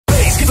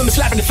a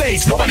slap in the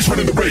face, nobody's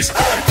winning the race.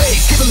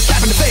 Bass, give them a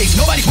slap in the face,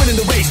 nobody's winning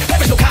the race. There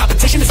is no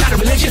competition, it's not a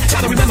religion,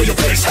 time to remember your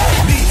place.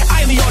 Me,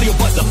 I am the audio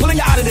butler, pulling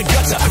you out of the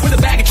gutter. With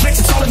a bag of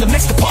tricks, it's all in the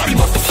mix, the party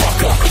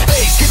motherfucker.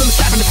 Bass, give them a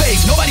slap in the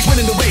face, nobody's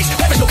winning the race.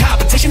 There is no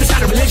competition, it's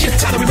not a religion,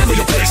 time to remember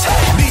your place.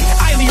 Me,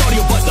 I am the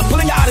audio butler,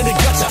 pulling you out of the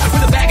gutter.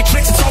 With a bag of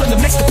tricks, it's all in the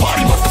mix, the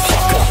party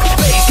motherfucker.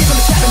 Bass, give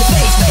them a slap in the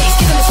face, bass,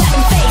 give them a slap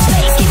in the face,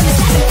 bass, give them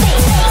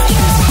a slap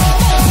in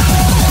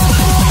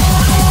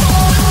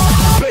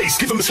the face, bass,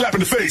 give them a slap in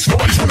the face,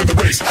 nobody's winning the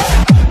race.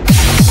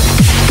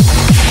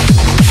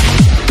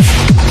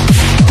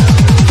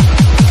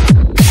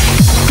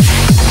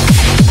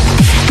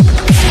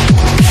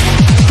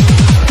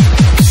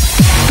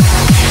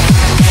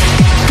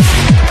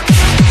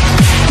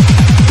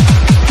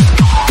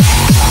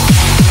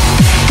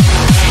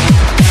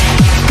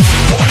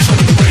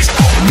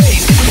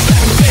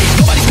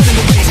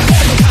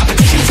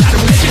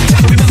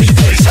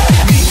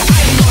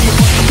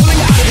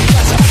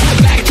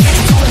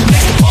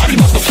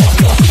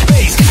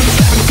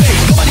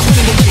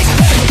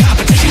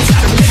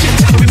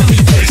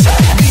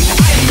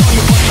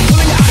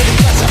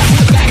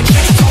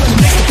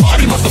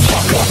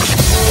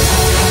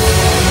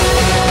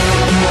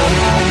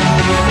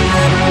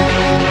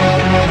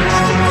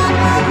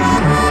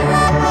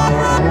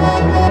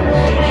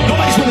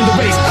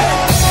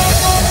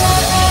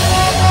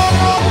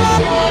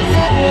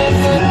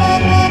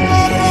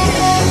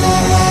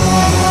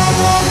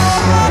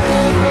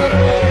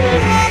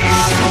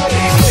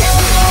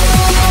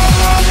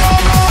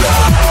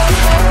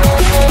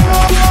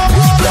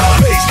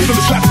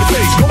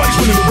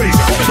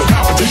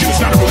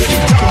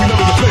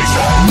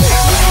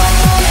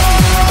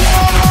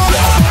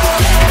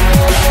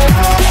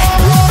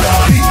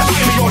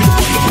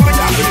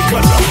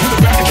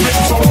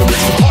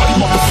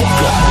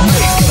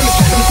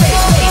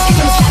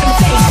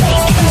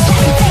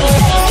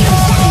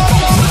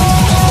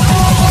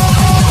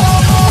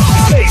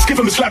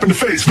 Slap in the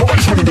face,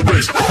 nobody's winning the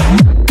race.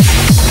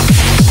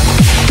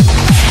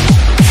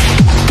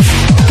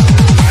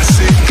 I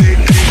say,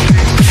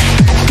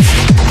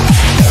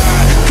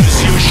 cause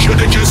you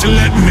should've just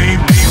let me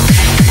be.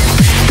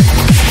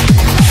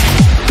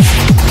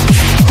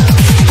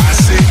 I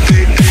say,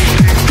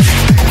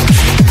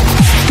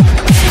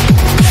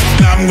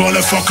 I'm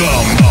gonna fuck 'em.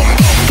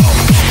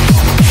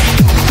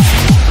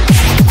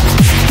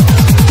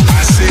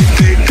 I say,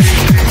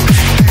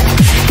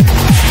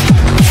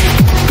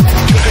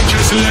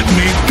 let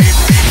me be.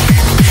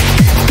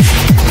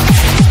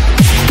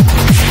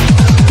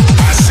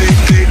 I say,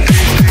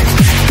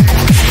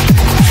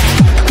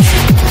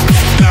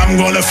 I'm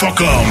gonna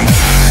fuck 'em.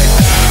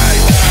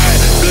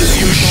 Cause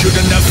you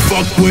shouldn't have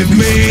fucked with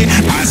me.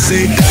 I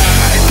say,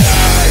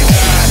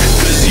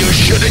 cause you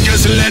should've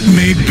just let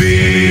me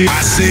be.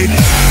 I say,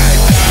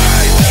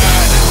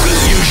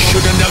 cause you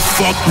shouldn't have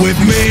fucked with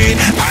me.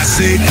 I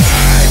say,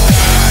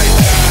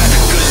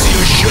 cause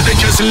you should've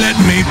just let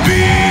me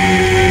be.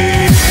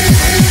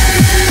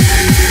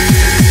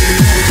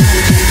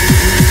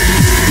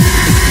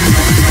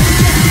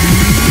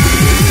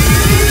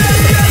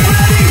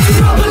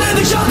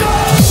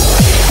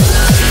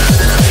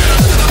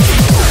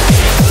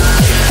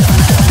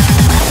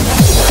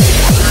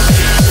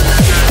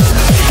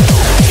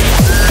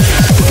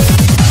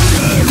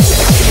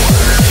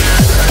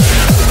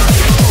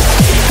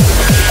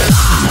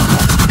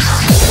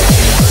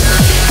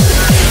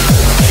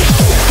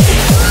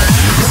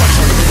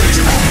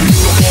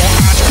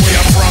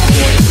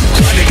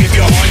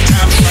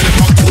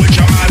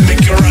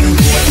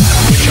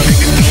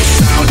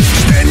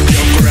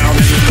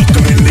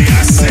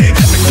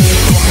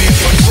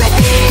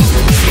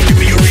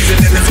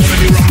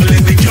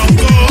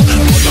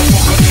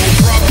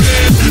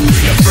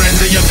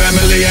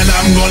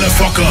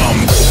 Fuck 'em.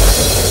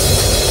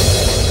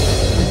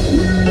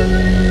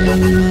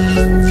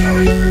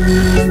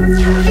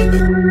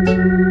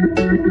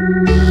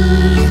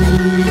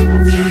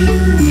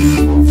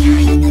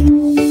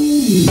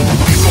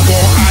 People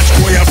gon' ask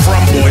where you're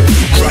from, boy.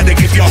 Try to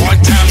give you a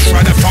hard time,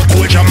 try to fuck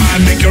with your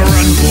mind, make you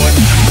run, boy.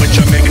 But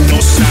you're making no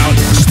sound.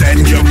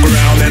 Stand your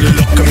ground and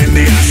look 'em in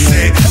the eye.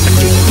 Say,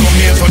 don't come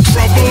here for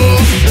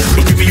trouble.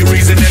 But give me a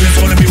reason and it's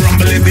gonna be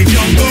rumble in the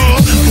jungle.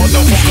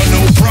 Motherfucker,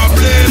 no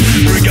problem.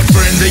 Bring your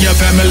friends and your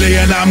family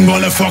and I'm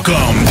gonna fuck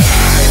 'em.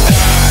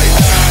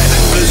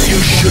 Cause you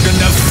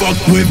shouldn't have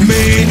fucked with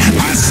me.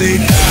 I say,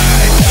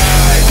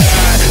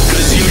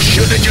 cause you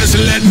should've just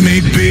let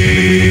me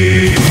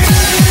be.